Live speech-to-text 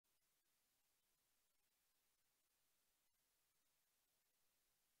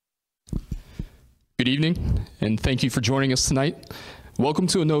Good evening, and thank you for joining us tonight. Welcome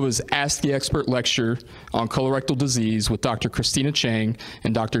to Inova's Ask the Expert lecture on colorectal disease with Dr. Christina Cheng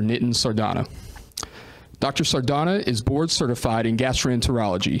and Dr. Nitin Sardana. Dr. Sardana is board certified in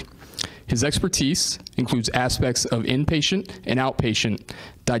gastroenterology. His expertise includes aspects of inpatient and outpatient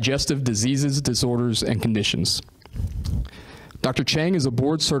digestive diseases, disorders, and conditions. Dr. Cheng is a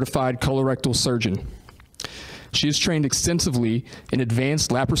board certified colorectal surgeon. She is trained extensively in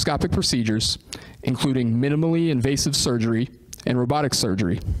advanced laparoscopic procedures, including minimally invasive surgery and robotic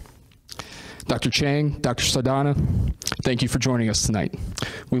surgery. Dr. Cheng, Dr. Sardana, thank you for joining us tonight.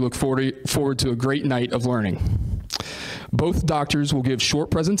 We look forward to a great night of learning. Both doctors will give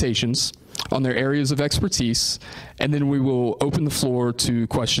short presentations on their areas of expertise, and then we will open the floor to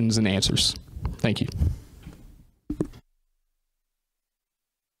questions and answers. Thank you.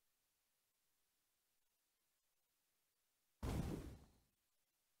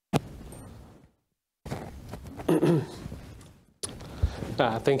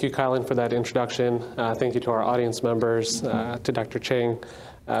 Thank you, Kylan, for that introduction. Thank you to our audience members, to Dr. Cheng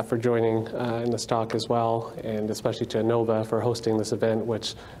for joining in this talk as well, and especially to Inova for hosting this event,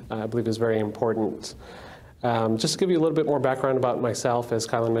 which I believe is very important. Just to give you a little bit more background about myself, as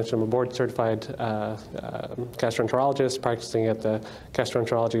Kylan mentioned, I'm a board-certified gastroenterologist practicing at the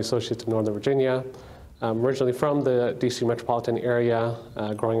Gastroenterology Associates of Northern Virginia. I'm originally from the DC metropolitan area,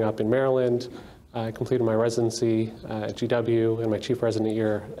 growing up in Maryland. I completed my residency at GW and my chief resident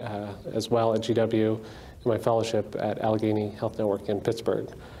year as well at GW, and my fellowship at Allegheny Health Network in Pittsburgh.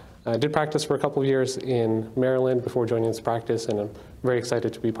 I did practice for a couple of years in Maryland before joining this practice, and I'm very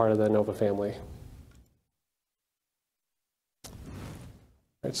excited to be part of the Inova family. All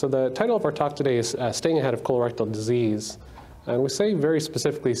right, so the title of our talk today is Staying Ahead of Colorectal Disease. And we say very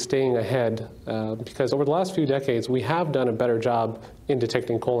specifically staying ahead because over the last few decades, we have done a better job in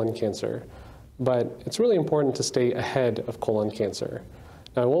detecting colon cancer. But it's really important to stay ahead of colon cancer.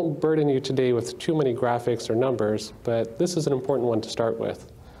 Now, I won't burden you today with too many graphics or numbers, but this is an important one to start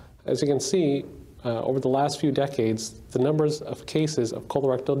with. As you can see, over the last few decades, the numbers of cases of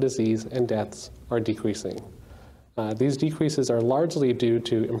colorectal disease and deaths are decreasing. These decreases are largely due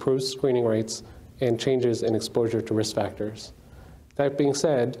to improved screening rates and changes in exposure to risk factors. That being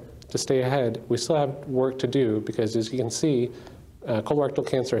said, to stay ahead, we still have work to do because, as you can see, colorectal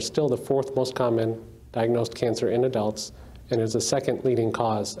cancer is still the fourth most common diagnosed cancer in adults and is the second leading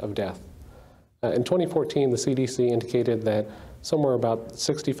cause of death. In 2014, the CDC indicated that somewhere about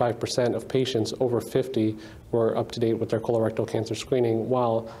 65% of patients over 50 were up to date with their colorectal cancer screening,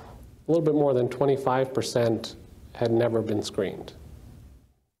 while a little bit more than 25% had never been screened.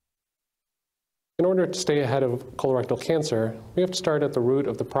 In order to stay ahead of colorectal cancer, we have to start at the root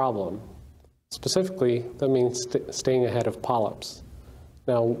of the problem. Specifically, that means staying ahead of polyps.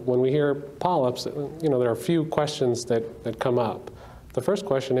 Now, when we hear polyps, there are a few questions that come up. The first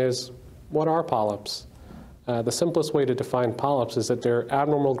question is, what are polyps? The simplest way to define polyps is that they're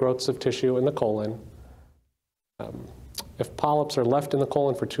abnormal growths of tissue in the colon. If polyps are left in the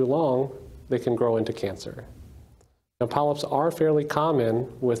colon for too long, they can grow into cancer. Now, polyps are fairly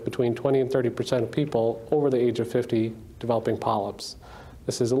common, with between 20 and 30% of people over the age of 50 developing polyps.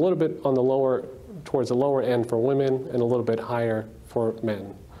 This is a little bit on the towards the lower end for women and a little bit higher for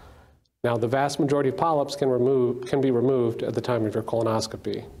men. Now, the vast majority of polyps can be removed at the time of your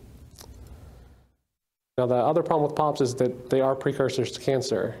colonoscopy. Now, the other problem with polyps is that they are precursors to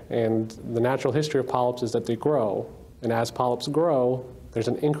cancer, and the natural history of polyps is that they grow, and as polyps grow, there's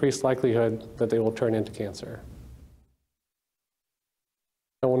an increased likelihood that they will turn into cancer.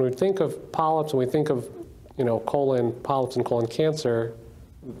 Now, when we think of polyps and we think of polyps and colon cancer,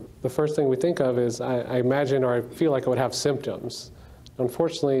 the first thing we think of is I imagine or I feel like it would have symptoms.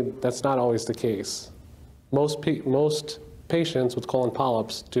 Unfortunately, that's not always the case. Most patients with colon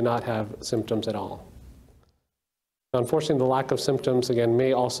polyps do not have symptoms at all. Unfortunately, the lack of symptoms, again,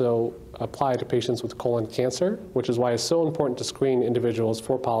 may also apply to patients with colon cancer, which is why it's so important to screen individuals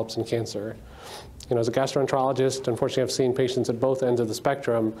for polyps and cancer. As a gastroenterologist, unfortunately, I've seen patients at both ends of the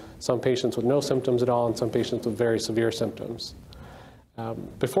spectrum, some patients with no symptoms at all and some patients with very severe symptoms.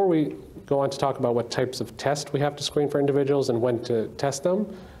 Before we go on to talk about what types of tests we have to screen for individuals and when to test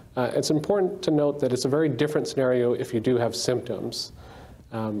them, it's important to note that it's a very different scenario if you do have symptoms.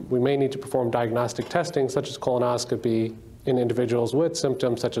 We may need to perform diagnostic testing, such as colonoscopy, in individuals with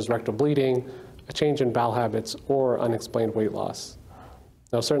symptoms such as rectal bleeding, a change in bowel habits, or unexplained weight loss.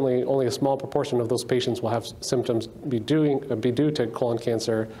 Now, certainly only a small proportion of those patients will have symptoms be due to colon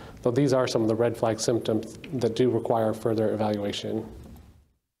cancer, though these are some of the red flag symptoms that do require further evaluation.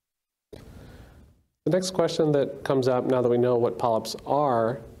 The next question that comes up now that we know what polyps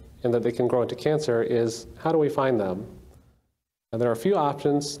are and that they can grow into cancer is, how do we find them? There are a few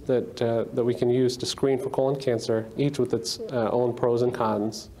options that we can use to screen for colon cancer, each with its own pros and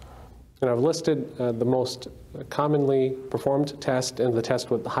cons. And I've listed the most commonly performed test and the test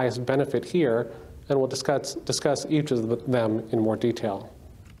with the highest benefit here, and we'll discuss each of them in more detail.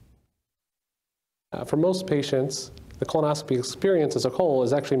 For most patients, the colonoscopy experience as a whole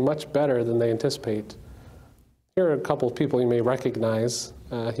is actually much better than they anticipate. Here are a couple of people you may recognize.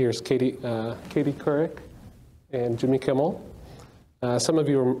 Here's Katie Couric and Jimmy Kimmel. Some of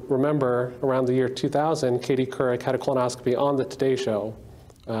you remember around the year 2000, Katie Couric had a colonoscopy on the Today Show.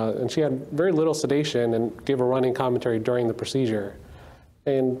 And she had very little sedation and gave a running commentary during the procedure.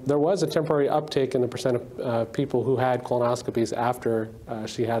 And there was a temporary uptick in the percent of people who had colonoscopies after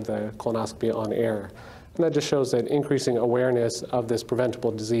she had the colonoscopy on air. And that just shows that increasing awareness of this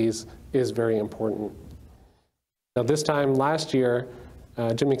preventable disease is very important. Now, this time last year,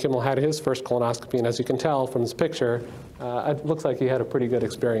 Jimmy Kimmel had his first colonoscopy, and as you can tell from this picture, it looks like he had a pretty good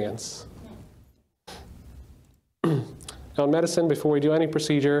experience. Now, in medicine, before we do any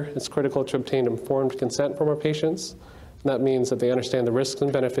procedure, it's critical to obtain informed consent from our patients. And that means that they understand the risks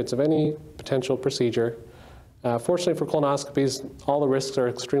and benefits of any potential procedure. Fortunately for colonoscopies, all the risks are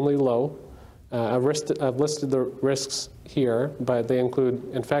extremely low. I've listed the risks here, but they include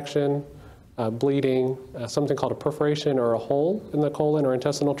infection, bleeding, something called a perforation or a hole in the colon or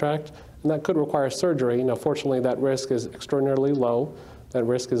intestinal tract, and that could require surgery. Now, fortunately, that risk is extraordinarily low. That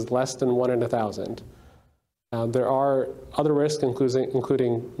risk is less than 1 in 1,000. There are other risks,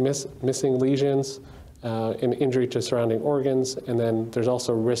 including missing lesions, and injury to surrounding organs, and then there's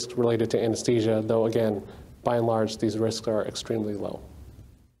also risks related to anesthesia, though again, by and large, these risks are extremely low.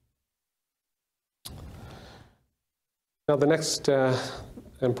 Now, the next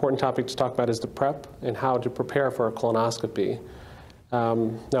important topic to talk about is the prep and how to prepare for a colonoscopy.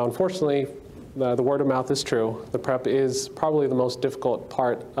 Now, unfortunately, the word of mouth is true. The prep is probably the most difficult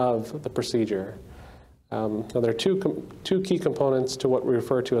part of the procedure. Now, there are two key components to what we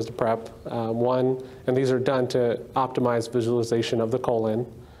refer to as the prep. One, and these are done to optimize visualization of the colon.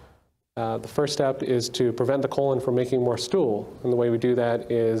 The first step is to prevent the colon from making more stool. And the way we do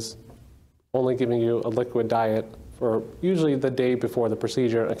that is only giving you a liquid diet for usually the day before the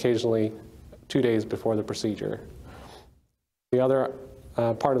procedure, occasionally 2 days before the procedure. The other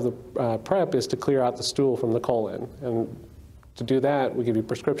part of the prep is to clear out the stool from the colon. And to do that, we give you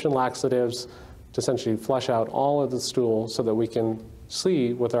prescription laxatives to essentially flush out all of the stool so that we can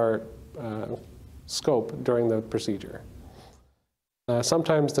see with our scope during the procedure.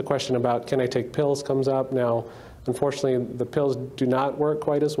 Sometimes the question about can I take pills comes up. Now, unfortunately, the pills do not work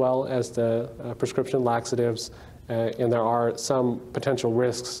quite as well as the prescription laxatives, and there are some potential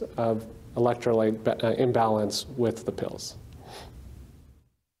risks of electrolyte imbalance with the pills.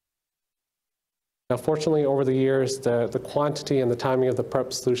 Now, fortunately, over the years, the quantity and the timing of the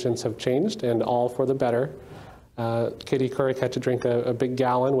prep solutions have changed, and all for the better. Katie Couric had to drink a big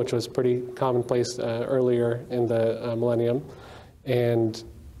gallon, which was pretty commonplace earlier in the millennium. And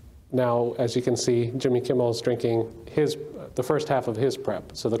now, as you can see, Jimmy Kimmel is drinking the first half of his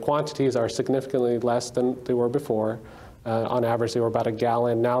prep. So the quantities are significantly less than they were before. On average, they were about a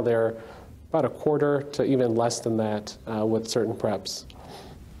gallon. Now they're about a quarter to even less than that with certain preps.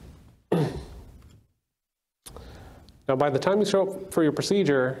 Now, by the time you show up for your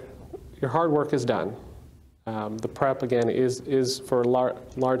procedure, your hard work is done. The prep, again, is for a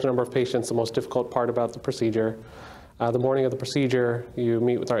large number of patients the most difficult part about the procedure. The morning of the procedure, you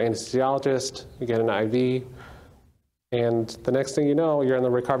meet with our anesthesiologist, you get an IV, and the next thing you know, you're in the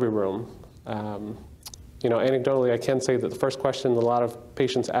recovery room. Anecdotally, I can say that the first question that a lot of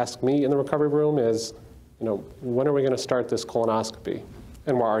patients ask me in the recovery room is, when are we going to start this colonoscopy?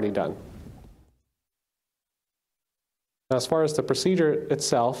 And we're already done. Now, as far as the procedure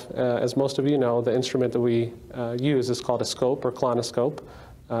itself, as most of you know, the instrument that we use is called a scope or colonoscope.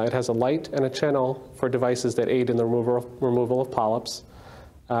 It has a light and a channel for devices that aid in the removal of polyps.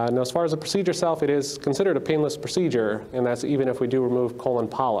 Now, as far as the procedure itself, it is considered a painless procedure, and that's even if we do remove colon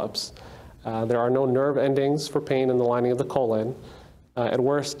polyps. There are no nerve endings for pain in the lining of the colon. At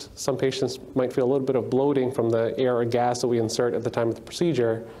worst, some patients might feel a little bit of bloating from the air or gas that we insert at the time of the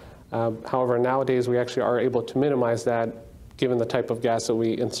procedure. However, nowadays we actually are able to minimize that given the type of gas that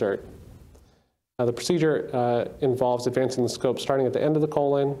we insert. The procedure involves advancing the scope starting at the end of the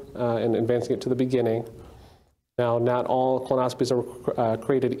colon and advancing it to the beginning. Now, not all colonoscopies are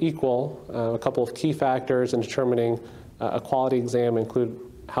created equal. A couple of key factors in determining a quality exam include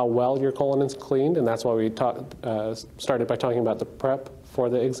how well your colon is cleaned, and that's why we started by talking about the prep for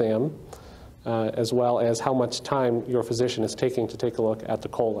the exam. as well as how much time your physician is taking to take a look at the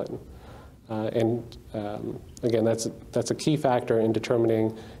colon. Again, that's a key factor in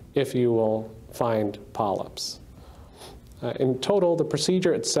determining if you will find polyps. In total, the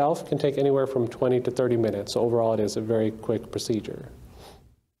procedure itself can take anywhere from 20 to 30 minutes. So overall, it is a very quick procedure.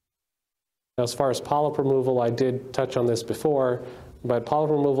 Now, as far as polyp removal, I did touch on this before, but polyp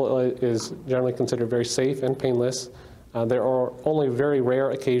removal is generally considered very safe and painless. There are only very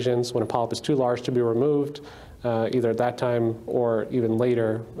rare occasions when a polyp is too large to be removed, either at that time or even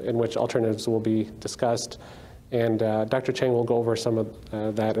later, in which alternatives will be discussed. And Dr. Cheng will go over some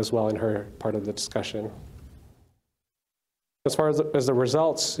of that as well in her part of the discussion. As far as the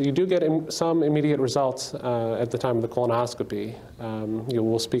results, you do get some immediate results at the time of the colonoscopy.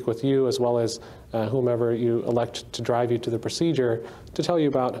 We'll speak with you as well as whomever you elect to drive you to the procedure to tell you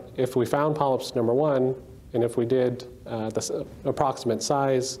about if we found polyps, number one, and if we did, the approximate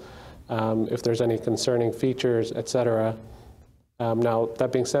size, if there's any concerning features, et cetera. Now,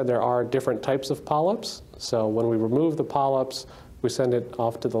 that being said, there are different types of polyps. So when we remove the polyps, we send it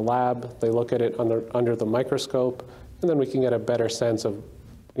off to the lab. They look at it under the microscope, and then we can get a better sense of,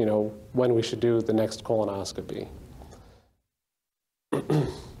 when we should do the next colonoscopy.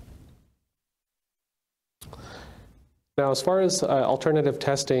 Now, as far as alternative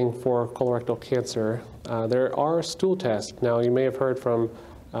testing for colorectal cancer, there are stool tests. Now, you may have heard from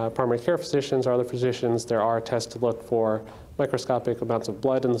primary care physicians or other physicians, there are tests to look for microscopic amounts of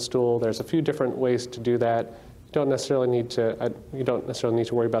blood in the stool. There's a few different ways to do that. You don't necessarily need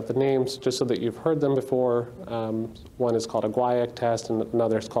to worry about the names, just so that you've heard them before. One is called a guaiac test, and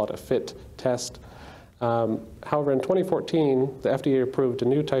another is called a FIT test. However, in 2014, the FDA approved a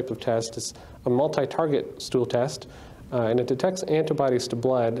new type of test. It's a multi-target stool test, and it detects antibodies to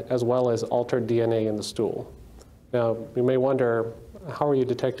blood as well as altered DNA in the stool. Now, you may wonder, how are you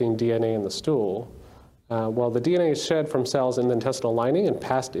detecting DNA in the stool? Well, the DNA is shed from cells in the intestinal lining and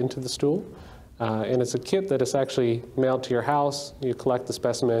passed into the stool. And it's a kit that is actually mailed to your house. You collect the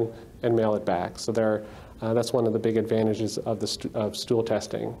specimen and mail it back. So that's one of the big advantages of stool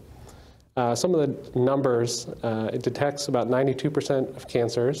testing. Some of the numbers, it detects about 92% of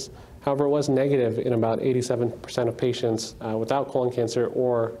cancers. However, it was negative in about 87% of patients without colon cancer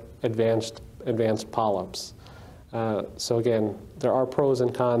or advanced polyps. So again, there are pros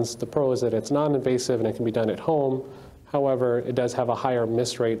and cons. The pro is that it's non-invasive and it can be done at home. However, it does have a higher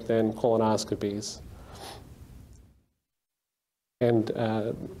miss rate than colonoscopies. And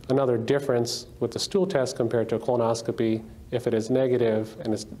another difference with the stool test compared to a colonoscopy, if it is negative,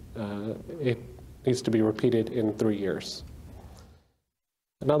 and it needs to be repeated in 3 years.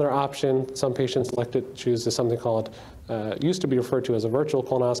 Another option some patients elect to choose is something called, used to be referred to as a virtual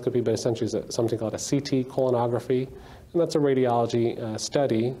colonoscopy, but essentially is something called a CT colonography. And that's a radiology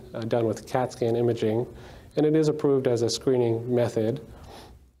study done with CAT scan imaging. And it is approved as a screening method.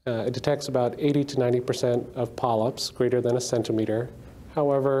 It detects about 80 to 90% of polyps greater than a centimeter.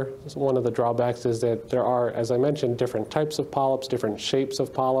 However, one of the drawbacks is that there are, as I mentioned, different types of polyps, different shapes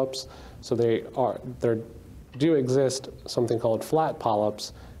of polyps. So there do exist something called flat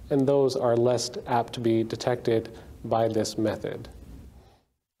polyps, and those are less apt to be detected by this method.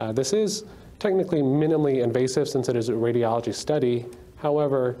 This is technically minimally invasive since it is a radiology study.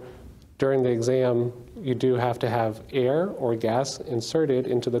 However, during the exam, you do have to have air or gas inserted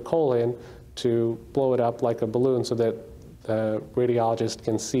into the colon to blow it up like a balloon so that the radiologist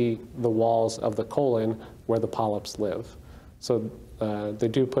can see the walls of the colon where the polyps live. So they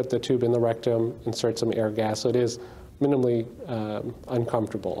do put the tube in the rectum, insert some air gas, so it is minimally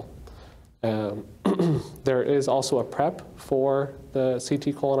uncomfortable. There is also a prep for the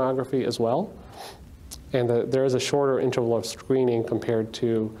CT colonography as well, and there is a shorter interval of screening compared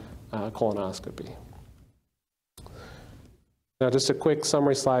to colonoscopy. Now, just a quick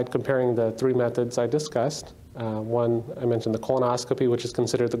summary slide comparing the 3 methods I discussed. One, I mentioned the colonoscopy, which is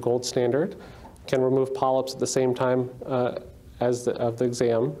considered the gold standard, can remove polyps at the same time as the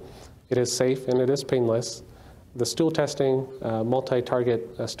exam. It is safe and it is painless. The stool testing,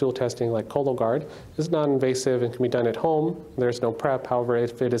 multi-target stool testing like Cologuard, is non-invasive and can be done at home. There's no prep. However,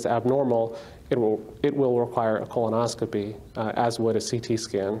 if it is abnormal, it will require a colonoscopy, as would a CT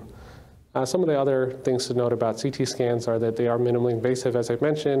scan. Some of the other things to note about CT scans are that they are minimally invasive, as I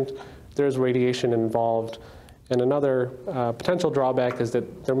mentioned. There's radiation involved. And another potential drawback is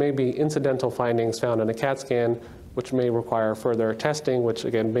that there may be incidental findings found in a CAT scan, which may require further testing, which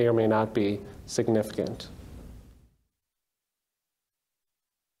again may or may not be significant.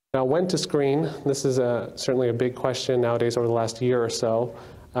 Now, when to screen? This is certainly a big question nowadays over the last year or so.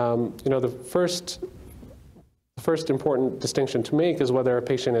 The the first important distinction to make is whether a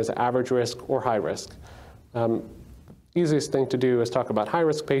patient is average risk or high risk. Easiest thing to do is talk about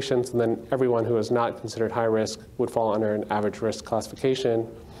high-risk patients, and then everyone who is not considered high risk would fall under an average risk classification.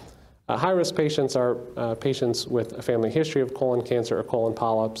 High-risk patients are patients with a family history of colon cancer or colon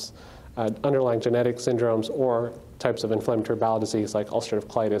polyps, underlying genetic syndromes, or types of inflammatory bowel disease like ulcerative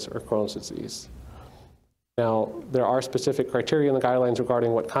colitis or Crohn's disease. Now, there are specific criteria in the guidelines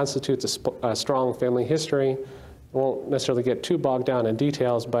regarding what constitutes a strong family history. I won't necessarily get too bogged down in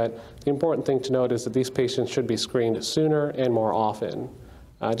details, but the important thing to note is that these patients should be screened sooner and more often.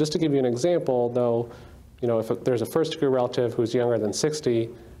 Just to give you an example, though, if there's a first-degree relative who's younger than 60,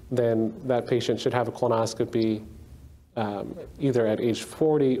 then that patient should have a colonoscopy either at age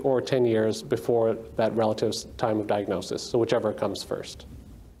 40 or 10 years before that relative's time of diagnosis, so whichever comes first.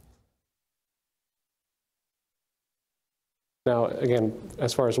 Now, again,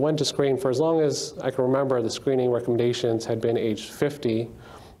 as far as when to screen, for as long as I can remember, the screening recommendations had been age 50.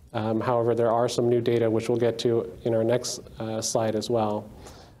 However, there are some new data, which we'll get to in our next slide as well.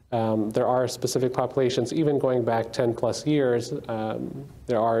 There are specific populations, even going back 10 plus years,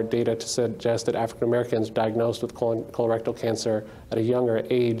 there are data to suggest that African Americans diagnosed with colorectal cancer at a younger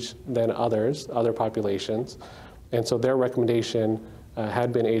age than other populations. And so their recommendation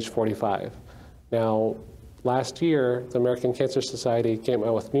had been age 45. Now, last year, the American Cancer Society came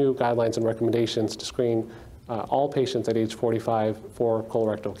out with new guidelines and recommendations to screen all patients at age 45 for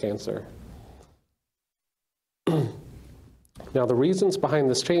colorectal cancer. Now, the reasons behind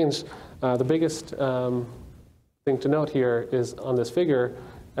this change, the biggest thing to note here is on this figure.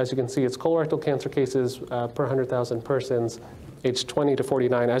 As you can see, it's colorectal cancer cases per 100,000 persons, age 20 to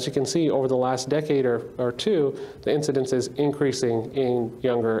 49. As you can see, over the last decade or two, the incidence is increasing in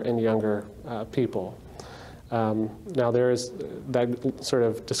younger and younger people. Now, that sort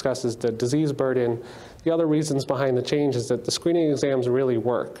of discusses the disease burden. The other reasons behind the change is that the screening exams really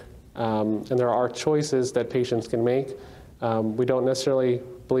work, and there are choices that patients can make. We don't necessarily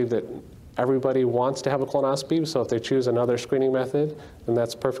believe that everybody wants to have a colonoscopy, so if they choose another screening method, then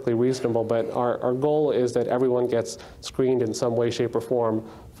that's perfectly reasonable. But our goal is that everyone gets screened in some way, shape, or form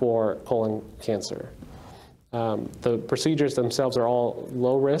for colon cancer. The procedures themselves are all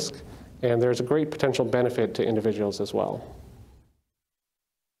low risk, and there's a great potential benefit to individuals as well.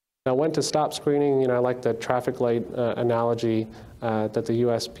 Now, when to stop screening, I like the traffic light analogy that the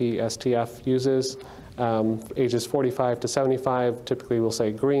USPSTF uses. Ages 45 to 75, typically we'll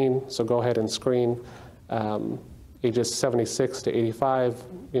say green, so go ahead and screen. Ages 76 to 85,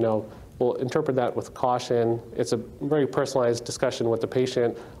 we'll interpret that with caution. It's a very personalized discussion with the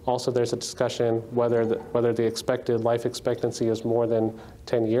patient. Also, there's a discussion whether the expected life expectancy is more than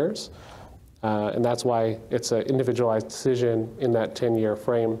 10 years. And that's why it's an individualized decision in that 10-year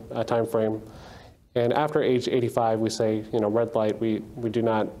time frame. And after age 85, we say, red light, we do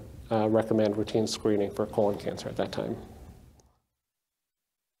not recommend routine screening for colon cancer at that time.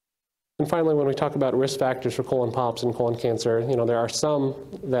 And finally, when we talk about risk factors for colon polyps and colon cancer, there are some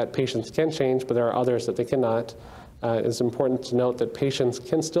that patients can change, but there are others that they cannot. It's important to note that patients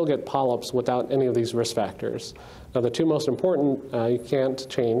can still get polyps without any of these risk factors. Now, the two most important you can't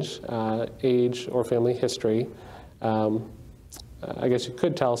change, age or family history. I guess you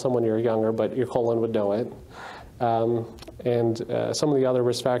could tell someone you're younger, but your colon would know it. And some of the other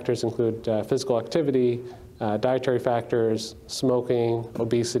risk factors include physical activity, dietary factors, smoking,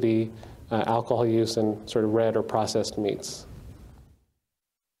 obesity, alcohol use, and sort of red or processed meats.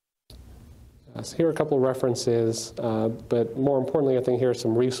 So here are a couple of references, but more importantly, I think here are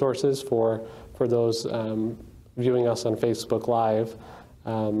some resources for those viewing us on Facebook Live.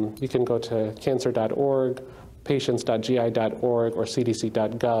 You can go to cancer.org, patients.gi.org, or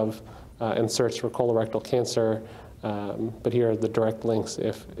cdc.gov and search for colorectal cancer. But here are the direct links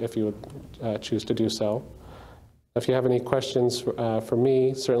if you would choose to do so. If you have any questions for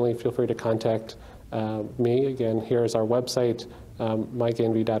me, certainly feel free to contact me. Again, here's our website,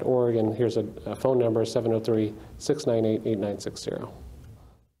 myganv.org, and here's a phone number, 703-698-8960.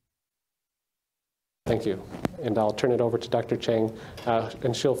 Thank you. And I'll turn it over to Dr. Cheng,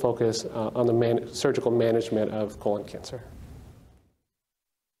 and she'll focus on the surgical management of colon cancer.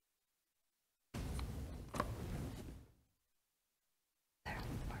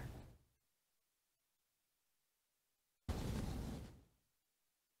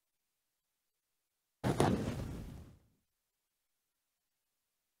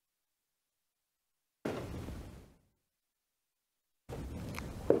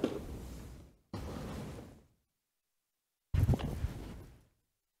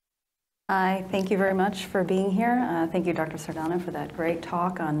 Hi, thank you very much for being here. Thank you, Dr. Sardana, for that great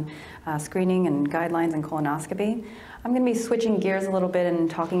talk on screening and guidelines in colonoscopy. I'm going to be switching gears a little bit and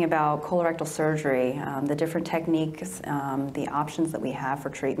talking about colorectal surgery, the different techniques, the options that we have for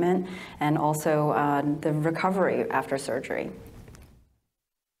treatment, and also the recovery after surgery.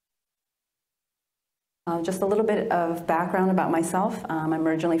 Just a little bit of background about myself. I'm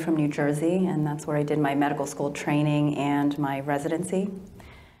originally from New Jersey, and that's where I did my medical school training and my residency.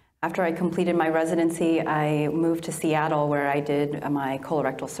 After I completed my residency, I moved to Seattle, where I did my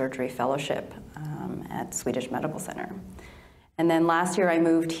colorectal surgery fellowship at Swedish Medical Center. And then last year I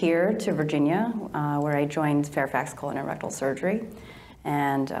moved here to Virginia, where I joined Fairfax Colon and Rectal Surgery.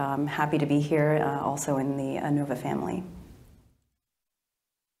 And I'm happy to be here also in the Inova family.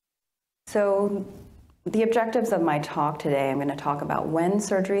 So the objectives of my talk today, I'm going to talk about when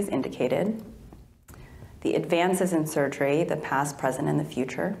surgery is indicated, the advances in surgery, the past, present, and the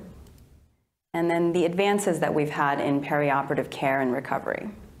future, and then the advances that we've had in perioperative care and recovery.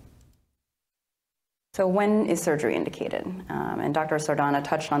 So when is surgery indicated? And Dr. Sardana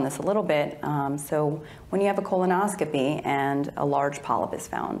touched on this a little bit. So when you have a colonoscopy and a large polyp is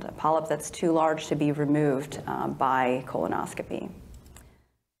found, a polyp that's too large to be removed by colonoscopy.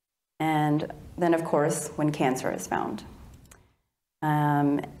 And then, of course, when cancer is found.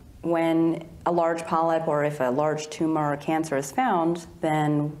 When a large polyp or if a large tumor or cancer is found,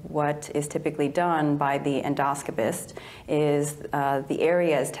 then what is typically done by the endoscopist is the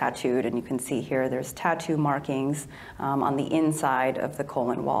area is tattooed, and you can see here there's tattoo markings on the inside of the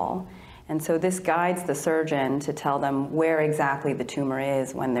colon wall. And so this guides the surgeon to tell them where exactly the tumor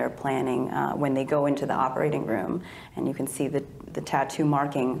is when they're planning, when they go into the operating room. And you can see the tattoo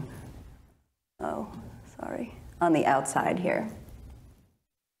marking, on the outside here.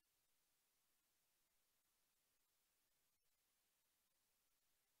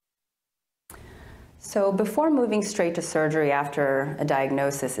 So before moving straight to surgery after a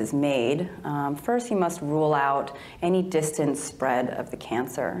diagnosis is made, first you must rule out any distant spread of the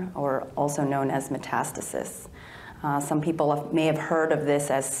cancer, or also known as metastasis. Some people may have heard of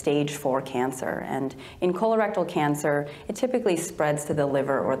this as stage 4 cancer, and in colorectal cancer, it typically spreads to the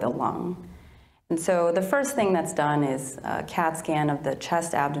liver or the lung. And so the first thing that's done is a CAT scan of the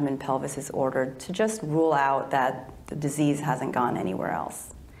chest, abdomen, pelvis is ordered to just rule out that the disease hasn't gone anywhere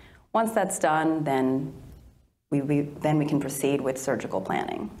else. Once that's done, then we can proceed with surgical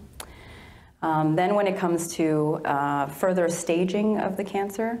planning. Then when it comes to further staging of the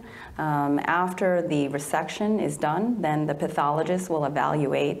cancer, after the resection is done, then the pathologist will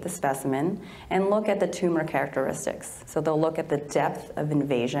evaluate the specimen and look at the tumor characteristics. So they'll look at the depth of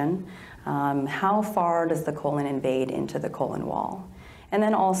invasion, how far does the colon invade into the colon wall, and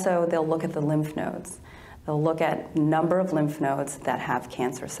then also they'll look at the lymph nodes. They'll look at number of lymph nodes that have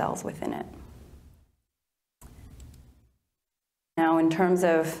cancer cells within it. Now, in terms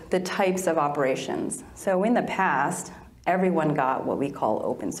of the types of operations, so in the past, everyone got what we call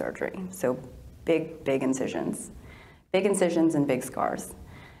open surgery, so big incisions and big scars.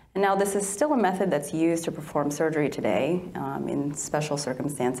 And now this is still a method that's used to perform surgery today in special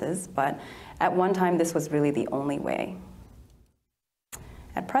circumstances, but at one time this was really the only way.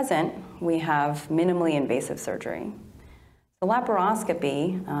 At present, we have minimally invasive surgery. The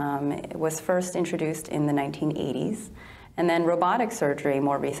laparoscopy was first introduced in the 1980s, and then robotic surgery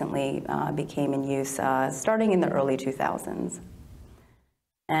more recently became in use starting in the early 2000s.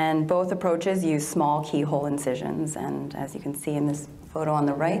 And both approaches use small keyhole incisions, and as you can see in this photo on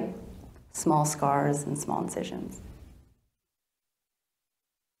the right, small scars and small incisions.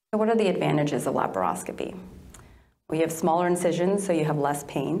 So what are the advantages of laparoscopy? We have smaller incisions, so you have less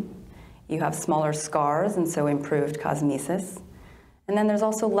pain. You have smaller scars, and so improved cosmesis. And then there's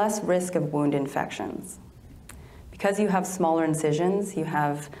also less risk of wound infections. Because you have smaller incisions, you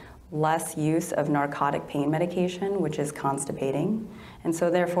have less use of narcotic pain medication, which is constipating, and so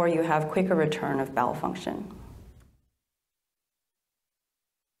therefore you have quicker return of bowel function.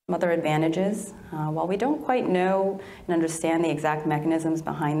 Some other advantages, while we don't quite know and understand the exact mechanisms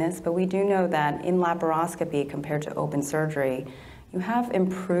behind this, but we do know that in laparoscopy compared to open surgery, you have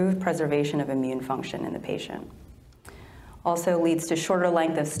improved preservation of immune function in the patient. Also leads to shorter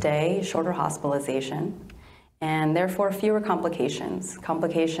length of stay, shorter hospitalization, and therefore fewer complications.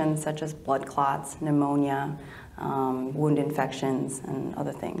 Complications such as blood clots, pneumonia, wound infections, and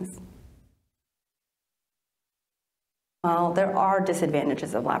other things. Well, there are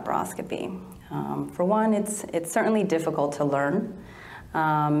disadvantages of laparoscopy. For one, it's certainly difficult to learn.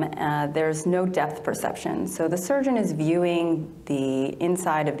 There's no depth perception. So the surgeon is viewing the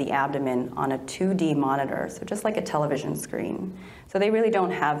inside of the abdomen on a 2D monitor, so just like a television screen. So they really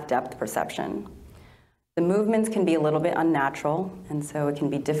don't have depth perception. The movements can be a little bit unnatural, and so it can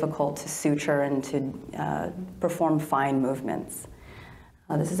be difficult to suture and to perform fine movements.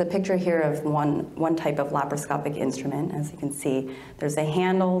 This is a picture here of one type of laparoscopic instrument. As you can see, there's a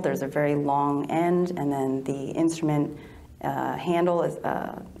handle, there's a very long end, and then the instrument handle is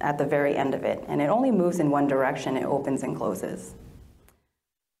at the very end of it. And it only moves in one direction. It opens and closes.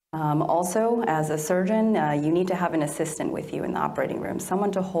 Also, as a surgeon, you need to have an assistant with you in the operating room,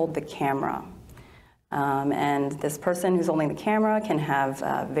 someone to hold the camera. And this person who's holding the camera can have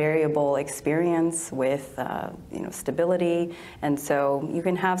variable experience with stability, and so you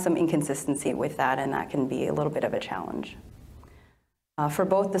can have some inconsistency with that, and that can be a little bit of a challenge. For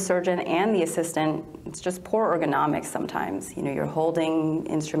both the surgeon and the assistant, it's just poor ergonomics sometimes. You're holding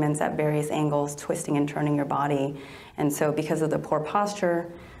instruments at various angles, twisting and turning your body, and so because of the poor posture,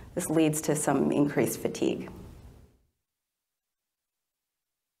 this leads to some increased fatigue.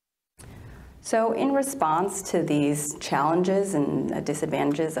 So in response to these challenges and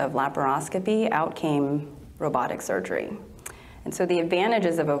disadvantages of laparoscopy, out came robotic surgery. And so the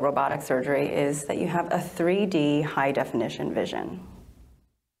advantages of a robotic surgery is that you have a 3D high-definition vision.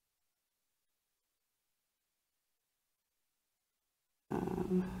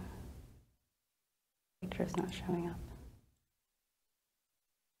 Picture's not showing up.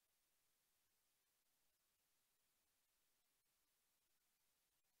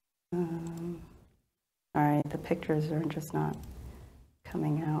 All right, the pictures are just not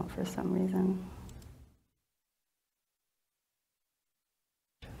coming out for some reason.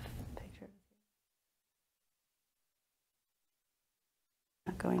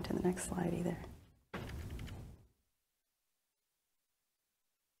 Not going to the next slide either.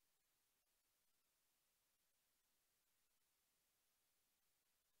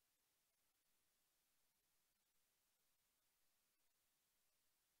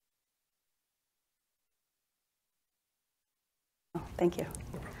 Thank you.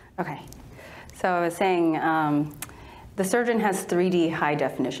 Okay, so I was saying the surgeon has 3D high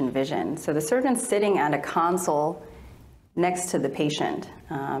definition vision. So the surgeon's sitting at a console next to the patient,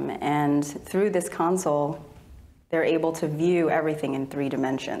 and through this console, they're able to view everything in 3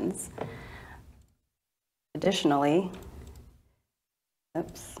 dimensions. Additionally,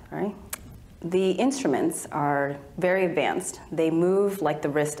 the instruments are very advanced. They move like the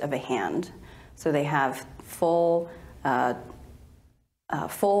wrist of a hand. So they have full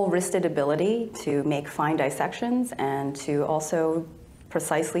wristed ability to make fine dissections and to also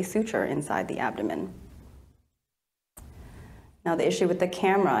precisely suture inside the abdomen. Now the issue with the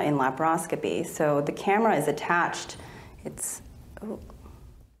camera in laparoscopy. So the camera is attached. It's, oh,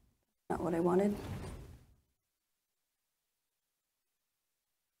 not what I wanted.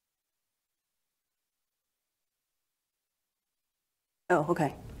 Oh,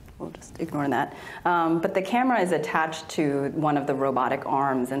 okay. We'll just ignore that. But the camera is attached to one of the robotic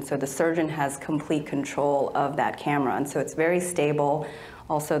arms, and so the surgeon has complete control of that camera, and so it's very stable.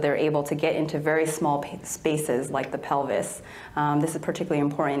 Also, they're able to get into very small spaces like the pelvis. This is particularly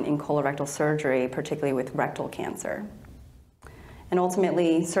important in colorectal surgery, particularly with rectal cancer. And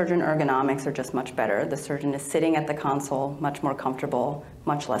ultimately, surgeon ergonomics are just much better. The surgeon is sitting at the console, much more comfortable,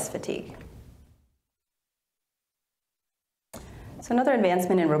 much less fatigue. So another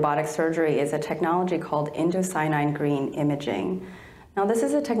advancement in robotic surgery is a technology called indocyanine green imaging. Now this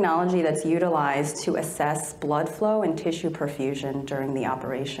is a technology that's utilized to assess blood flow and tissue perfusion during the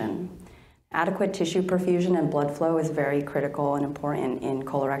operation. Adequate tissue perfusion and blood flow is very critical and important in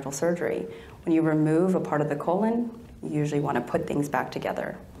colorectal surgery. When you remove a part of the colon, you usually want to put things back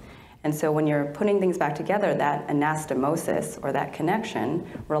together. And so when you're putting things back together, that anastomosis, or that connection,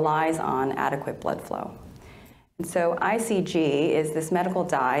 relies on adequate blood flow. And so ICG is this medical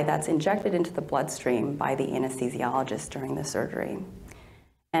dye that's injected into the bloodstream by the anesthesiologist during the surgery.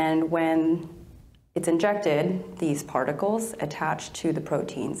 And when it's injected, these particles attach to the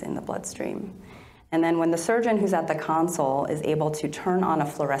proteins in the bloodstream. And then when the surgeon who's at the console is able to turn on a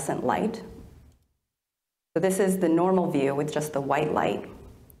fluorescent light, so this is the normal view with just the white light.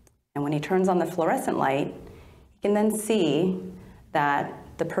 And when he turns on the fluorescent light, you can then see that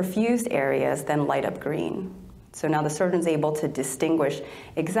the perfused areas then light up green. So now the surgeon's able to distinguish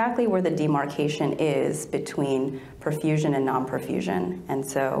exactly where the demarcation is between perfusion and non-perfusion. And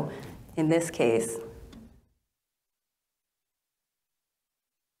so in this case,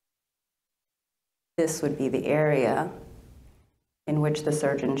 this would be the area in which the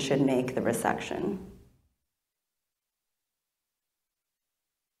surgeon should make the resection.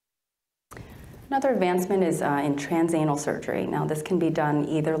 Another advancement is in transanal surgery. Now, this can be done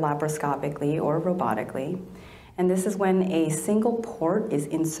either laparoscopically or robotically. And this is when a single port is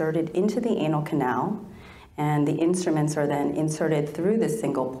inserted into the anal canal, and the instruments are then inserted through this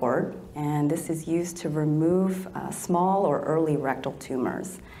single port, and this is used to remove small or early rectal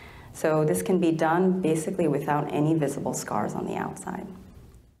tumors. So this can be done basically without any visible scars on the outside.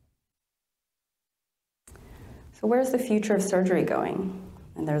 So where's the future of surgery going?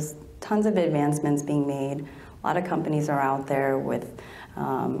 And there's tons of advancements being made. A lot of companies are out there with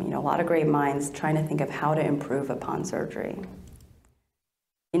a lot of great minds trying to think of how to improve upon surgery.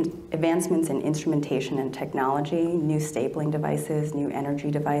 Advancements in instrumentation and technology, new stapling devices, new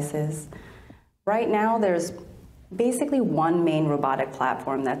energy devices. Right now, there's basically one main robotic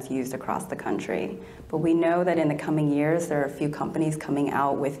platform that's used across the country. But we know that in the coming years, there are a few companies coming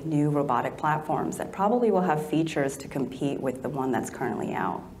out with new robotic platforms that probably will have features to compete with the one that's currently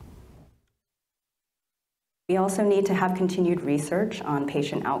out. We also need to have continued research on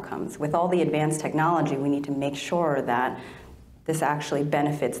patient outcomes. With all the advanced technology, we need to make sure that this actually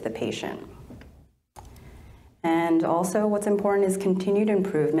benefits the patient. And also what's important is continued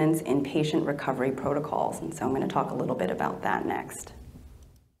improvements in patient recovery protocols. And so I'm going to talk a little bit about that next.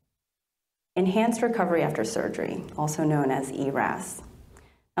 Enhanced recovery after surgery, also known as ERAS.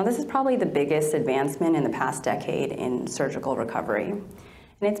 Now, this is probably the biggest advancement in the past decade in surgical recovery.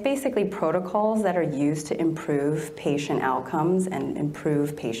 And it's basically protocols that are used to improve patient outcomes and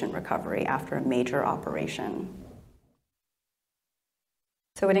improve patient recovery after a major operation.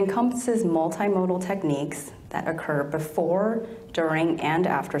 So it encompasses multimodal techniques that occur before, during, and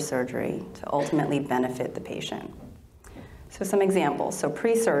after surgery to ultimately benefit the patient. So some examples. So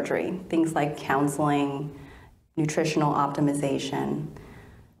pre-surgery, things like counseling, nutritional optimization.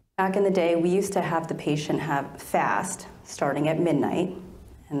 Back in the day, we used to have the patient have fast starting at midnight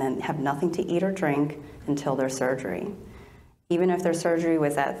and then have nothing to eat or drink until their surgery. Even if their surgery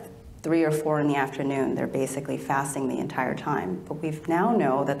was at 3 or 4 in the afternoon, they're basically fasting the entire time. But we now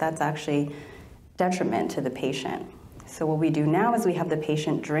know that that's actually detriment to the patient. So what we do now is we have the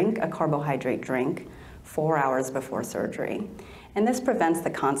patient drink a carbohydrate drink 4 hours before surgery. And this prevents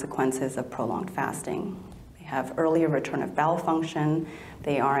the consequences of prolonged fasting. They have earlier return of bowel function.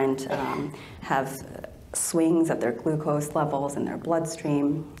 They aren't have swings of their glucose levels in their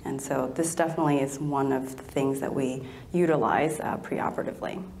bloodstream. And so this definitely is one of the things that we utilize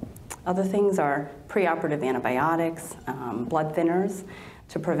preoperatively. Other things are preoperative antibiotics, blood thinners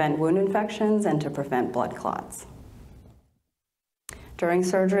to prevent wound infections and to prevent blood clots. During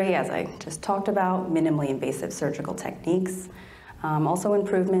surgery, as I just talked about, minimally invasive surgical techniques, also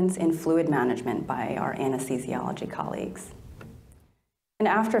improvements in fluid management by our anesthesiology colleagues. And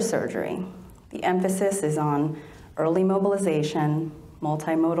after surgery, the emphasis is on early mobilization,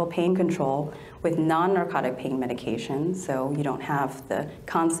 multimodal pain control with non-narcotic pain medications, so you don't have the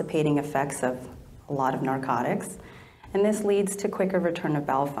constipating effects of a lot of narcotics, and this leads to quicker return of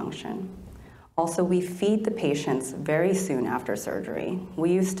bowel function. Also, we feed the patients very soon after surgery.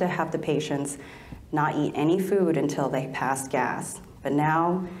 We used to have the patients not eat any food until they passed gas, but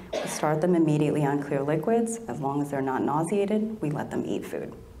now we start them immediately on clear liquids. As long as they're not nauseated, we let them eat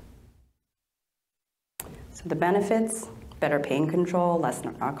food. So the benefits: better pain control, less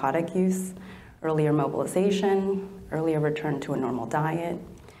narcotic use, earlier mobilization, earlier return to a normal diet,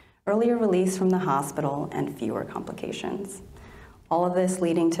 earlier release from the hospital, and fewer complications. All of this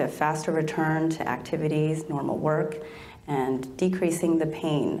leading to faster return to activities, normal work, and decreasing the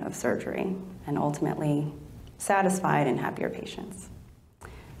pain of surgery, and ultimately satisfied and happier patients.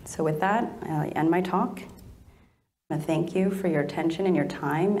 So with that, I end my talk. I want to thank you for your attention and your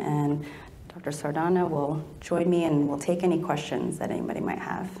time, and Dr. Sardana will join me and will take any questions that anybody might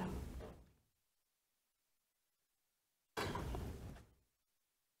have.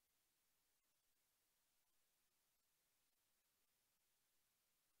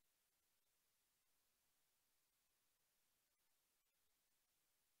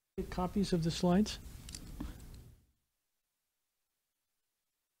 Copies of the slides?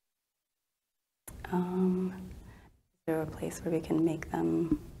 Is there a place where we can make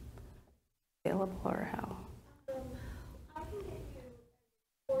them available, or how? I can get you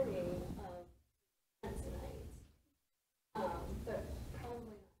a recording of tonight, but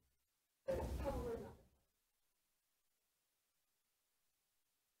probably not.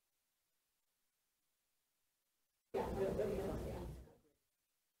 Yeah, yeah.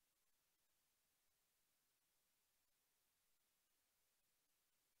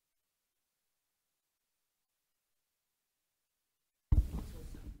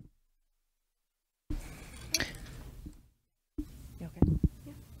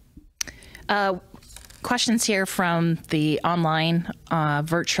 Questions here from the online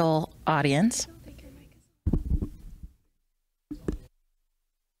virtual audience.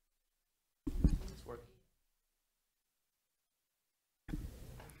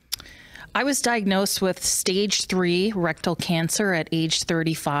 I was diagnosed with stage 3 rectal cancer at age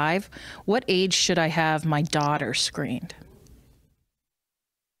 35. What age should I have my daughter screened?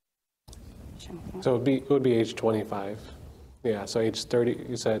 So it would be age 25. Yeah, so age 30,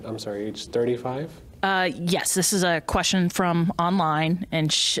 you said, I'm sorry, age 35? Yes, this is a question from online, and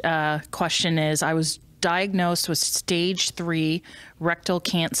question is, I was diagnosed with stage 3 rectal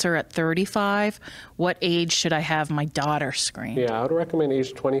cancer at 35. What age should I have my daughter screened? Yeah, I would recommend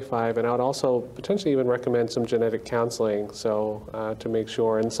age 25, and I would also potentially even recommend some genetic counseling, so to make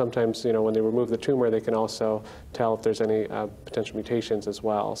sure. And sometimes, you know, when they remove the tumor, they can also tell if there's any potential mutations as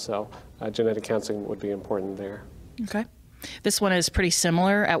well. So genetic counseling would be important there. Okay. This one is pretty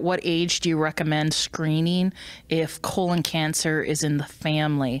similar. At what age do you recommend screening if colon cancer is in the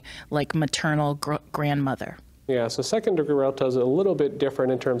family, like maternal grandmother? Yeah, so second-degree rectal is a little bit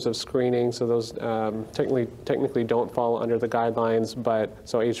different in terms of screening. So those technically don't fall under the guidelines, but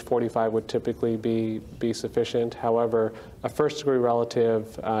so age 45 would typically be sufficient. However, a first-degree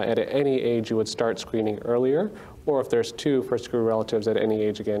relative at any age you would start screening earlier, or if there's 2 first-degree relatives at any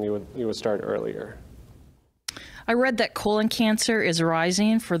age, again, you would start earlier. I read that colon cancer is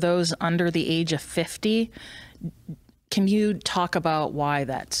rising for those under the age of 50. Can you talk about why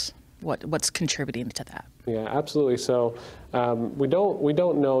that's what's contributing to that? Yeah, absolutely. So we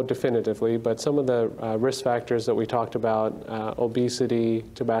don't know definitively, but some of the risk factors that we talked about, obesity,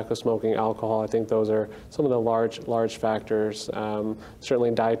 tobacco smoking, alcohol, I think those are some of the large factors.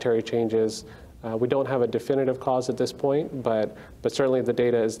 Certainly dietary changes. We don't have a definitive cause at this point, but certainly the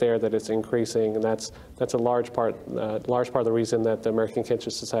data is there that it's increasing, and that's a large part of the reason that the American Cancer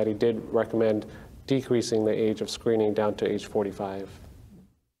Society did recommend decreasing the age of screening down to age 45.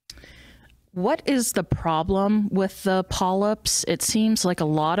 What is the problem with the polyps? It seems like a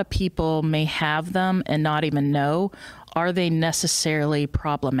lot of people may have them and not even know. Are they necessarily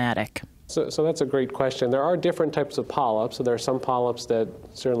problematic? So that's a great question. There are different types of polyps. So there are some polyps that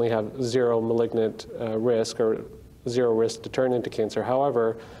certainly have zero malignant risk or zero risk to turn into cancer.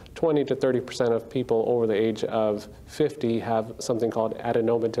 However, 20 to 30% of people over the age of 50 have something called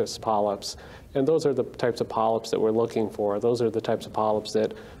adenomatous polyps. And those are the types of polyps that we're looking for. Those are the types of polyps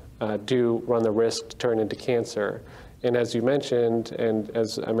that do run the risk to turn into cancer. And as you mentioned, and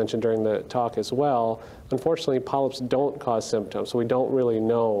as I mentioned during the talk as well, unfortunately, polyps don't cause symptoms. So we don't really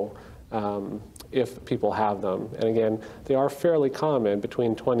know if people have them. And again, they are fairly common,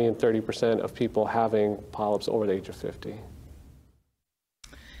 between 20 and 30% of people having polyps over the age of 50.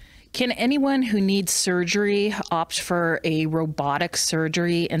 Can anyone who needs surgery opt for a robotic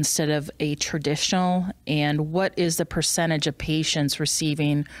surgery instead of a traditional? And what is the percentage of patients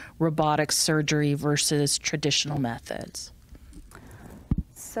receiving robotic surgery versus traditional methods?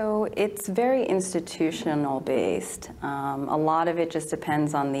 So it's very institutional based. A lot of it just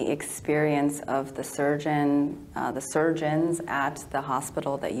depends on the experience of the surgeons at the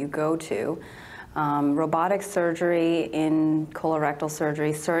hospital that you go to. Robotic surgery in colorectal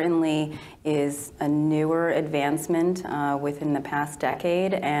surgery certainly is a newer advancement within the past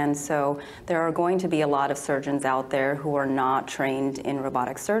decade, and so there are going to be a lot of surgeons out there who are not trained in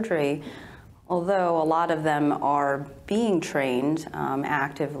robotic surgery, although a lot of them are being trained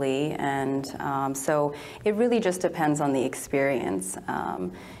actively, and so it really just depends on the experience.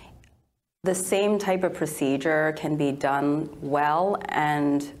 The same type of procedure can be done well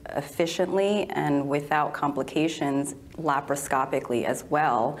and efficiently and without complications laparoscopically as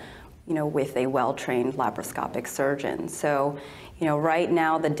well, you know, with a well-trained laparoscopic surgeon. So, you know, right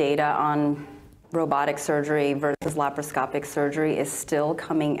now the data on robotic surgery versus laparoscopic surgery is still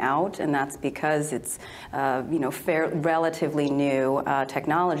coming out, and that's because it's you know, relatively new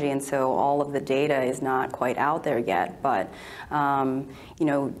technology, and so all of the data is not quite out there yet. But you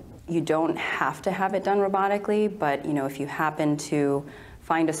know, you don't have to have it done robotically, but you know, if you happen to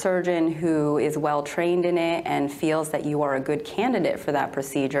find a surgeon who is well trained in it and feels that you are a good candidate for that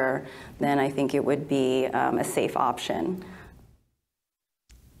procedure, then I think it would be a safe option.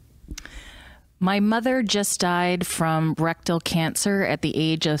 My mother just died from rectal cancer at the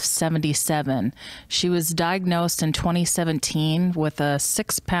age of 77. She was diagnosed in 2017 with a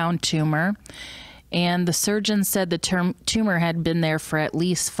 6-pound tumor, and the surgeon said the tumor had been there for at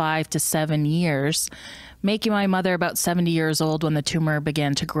least 5 to 7 years, making my mother about 70 years old when the tumor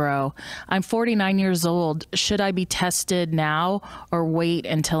began to grow. I'm 49 years old. Should I be tested now or wait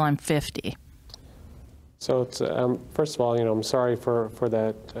until I'm 50? So it's, first of all, I'm sorry for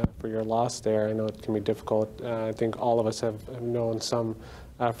that, for your loss there. I know it can be difficult. I think all of us have known some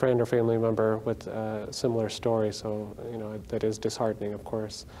friend or family member with a similar story, so that is disheartening, of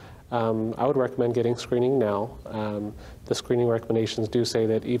course. I would recommend getting screening now. The screening recommendations do say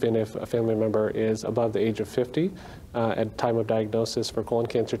that even if a family member is above the age of 50, at time of diagnosis for colon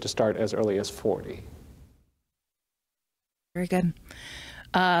cancer, to start as early as 40. Very good.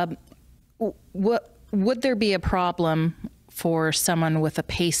 Would there be a problem for someone with a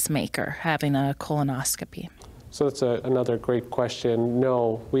pacemaker having a colonoscopy? So that's another great question.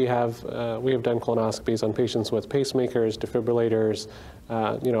 No, we have done colonoscopies on patients with pacemakers, defibrillators,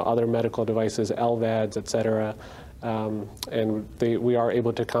 other medical devices, LVADs, et cetera. And we are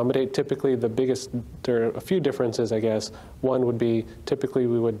able to accommodate. Typically, there are a few differences, I guess. One would be typically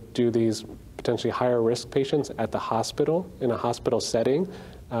we would do these potentially higher risk patients at the hospital, in a hospital setting,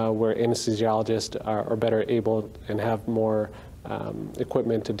 where anesthesiologists are better able and have more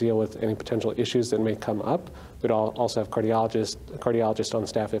equipment to deal with any potential issues that may come up. We'd also have cardiologists on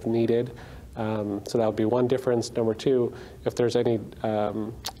staff if needed. So that would be one difference. Number two, if there's any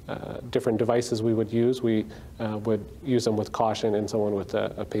different devices we would use them with caution in someone with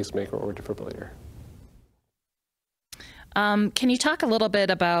a pacemaker or defibrillator. Can you talk a little bit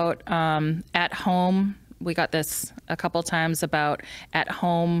about at home? We got this a couple times about at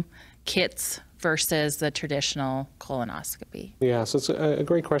home kits versus the traditional colonoscopy. Yeah, so it's a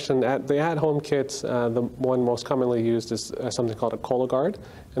great question. The at-home kits, the one most commonly used is something called a Cologuard,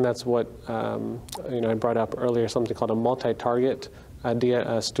 and that's what I brought up earlier, something called a multi-target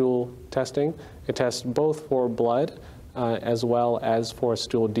stool testing. It tests both for blood as well as for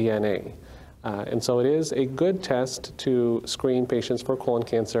stool DNA. And so it is a good test to screen patients for colon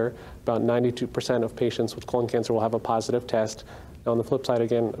cancer. About 92% of patients with colon cancer will have a positive test. Now, on the flip side,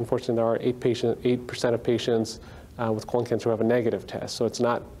 again, unfortunately, there are 8% of patients with colon cancer who have a negative test. So it's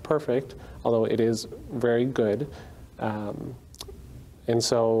not perfect, although it is very good. And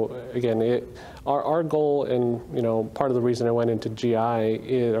so, again, our goal, and part of the reason I went into GI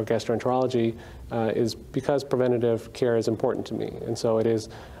or gastroenterology is because preventative care is important to me. And so it is.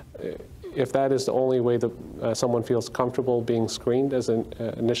 If that is the only way that someone feels comfortable being screened as an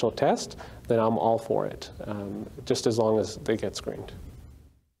initial test, then I'm all for it, just as long as they get screened.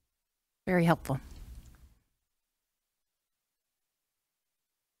 Very helpful.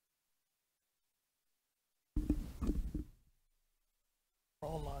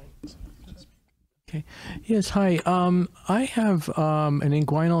 Okay. Yes, hi. I have an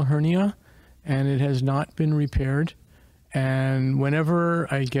inguinal hernia, and it has not been repaired. And whenever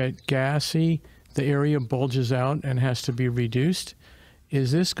I get gassy, the area bulges out and has to be reduced.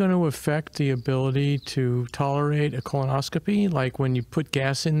 Is this going to affect the ability to tolerate a colonoscopy? Like when you put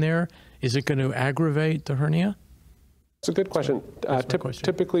gas in there, is it going to aggravate the hernia? It's a good question.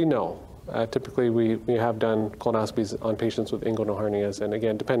 Typically, no. Typically, we have done colonoscopies on patients with inguinal hernias. And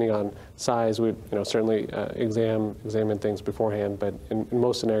again, depending on size, we certainly examine things beforehand, but in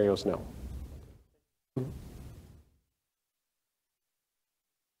most scenarios, no.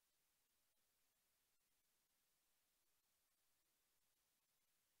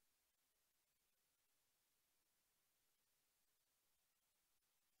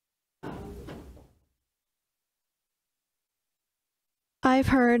 I've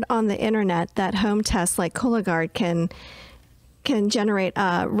heard on the internet that home tests like Cologuard can generate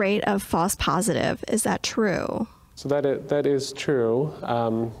a rate of false positive. Is that true? So that is true.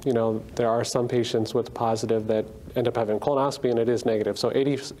 There are some patients with positive that end up having colonoscopy and it is negative. So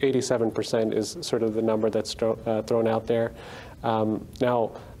 87% is sort of the number that's thrown out there.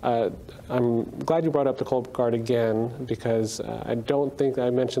 Now, I'm glad you brought up the Cologuard again because I don't think I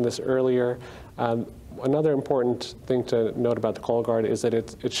mentioned this earlier. Another important thing to note about the Cologuard is that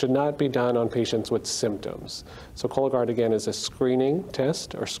it should not be done on patients with symptoms. So Cologuard, again, is a screening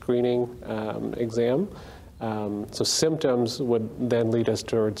test or screening exam. So symptoms would then lead us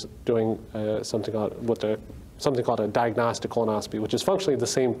towards doing something called a diagnostic colonoscopy, which is functionally the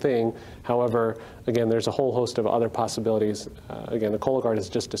same thing. However, again, there's a whole host of other possibilities. Again, the Cologuard is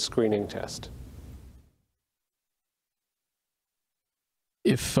just a screening test.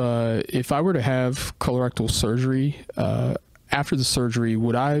 If I were to have colorectal surgery, after the surgery,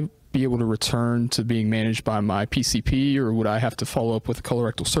 would I be able to return to being managed by my PCP, or would I have to follow up with a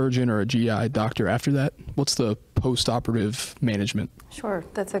colorectal surgeon or a GI doctor after that? What's the post-operative management? Sure,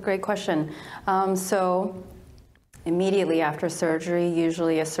 that's a great question. So immediately after surgery,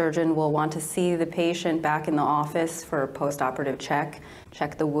 usually a surgeon will want to see the patient back in the office for a post-operative check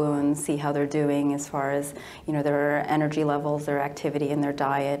the wounds, see how they're doing as far as their energy levels, their activity, and their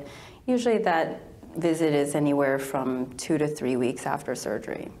diet. Usually that visit is anywhere from 2 to 3 weeks after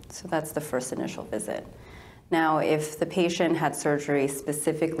surgery. So that's the first initial visit. Now, if the patient had surgery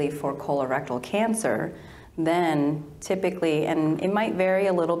specifically for colorectal cancer, then typically, and it might vary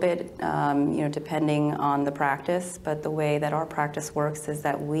a little bit, depending on the practice, but the way that our practice works is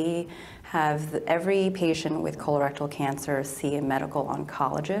that we have every patient with colorectal cancer see a medical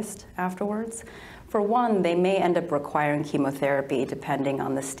oncologist afterwards. For one, they may end up requiring chemotherapy depending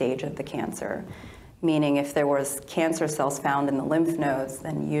on the stage of the cancer. Meaning if there was cancer cells found in the lymph nodes,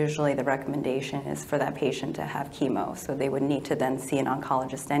 then usually the recommendation is for that patient to have chemo. So they would need to then see an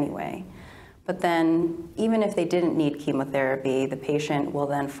oncologist anyway. But then, even if they didn't need chemotherapy, the patient will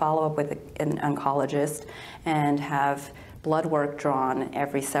then follow up with an oncologist and have blood work drawn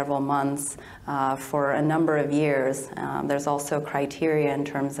every several months for a number of years. There's also criteria in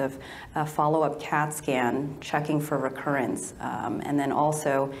terms of a follow-up CAT scan, checking for recurrence, and then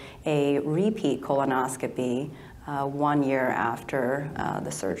also a repeat colonoscopy 1 year after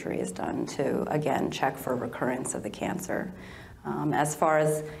the surgery is done to, again, check for recurrence of the cancer. As far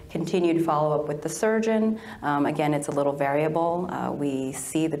as continued follow-up with the surgeon, again, it's a little variable. We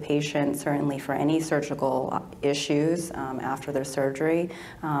see the patient certainly for any surgical issues after their surgery,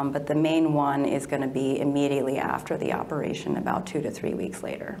 but the main one is going to be immediately after the operation, about 2 to 3 weeks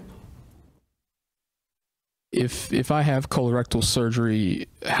later. If I have colorectal surgery,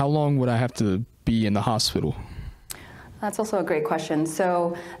 how long would I have to be in the hospital? That's also a great question.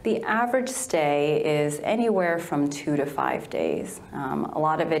 So the average stay is anywhere from 2 to 5 days. A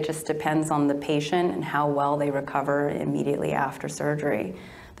lot of it just depends on the patient and how well they recover immediately after surgery.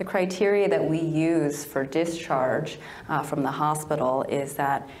 The criteria that we use for discharge from the hospital is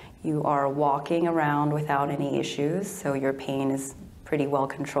that you are walking around without any issues, so your pain is pretty well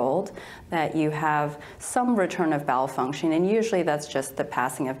controlled, that you have some return of bowel function, and usually that's just the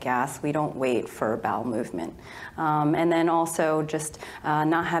passing of gas. We don't wait for bowel movement. And then also just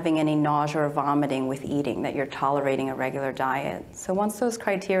not having any nausea or vomiting with eating, that you're tolerating a regular diet. So once those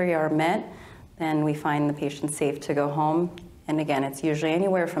criteria are met, then we find the patient safe to go home. And again, it's usually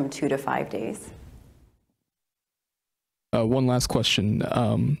anywhere from 2 to 5 days. One last question.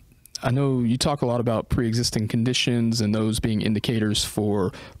 I know you talk a lot about pre-existing conditions and those being indicators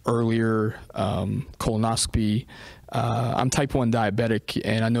for earlier colonoscopy. I'm type 1 diabetic,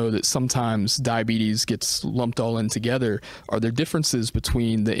 and I know that sometimes diabetes gets lumped all in together. Are there differences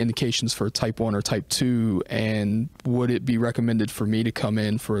between the indications for type 1 or type 2, and would it be recommended for me to come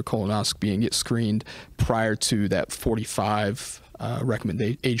in for a colonoscopy and get screened prior to that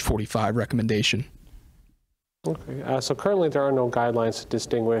age 45 recommendation? Okay, so currently there are no guidelines to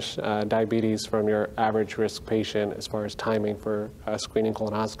distinguish diabetes from your average risk patient as far as timing for screening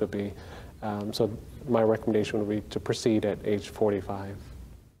colonoscopy. So my recommendation would be to proceed at age 45.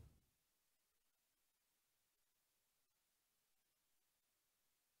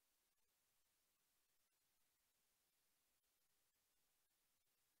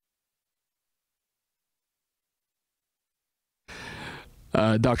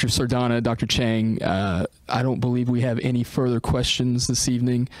 Dr. Sardana, Dr. Cheng, I don't believe we have any further questions this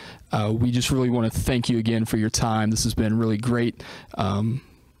evening. We just really want to thank you again for your time. This has been really great.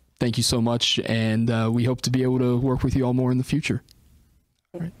 Thank you so much, and we hope to be able to work with you all more in the future.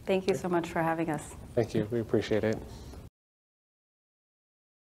 Thank you so much for having us. Thank you. We appreciate it.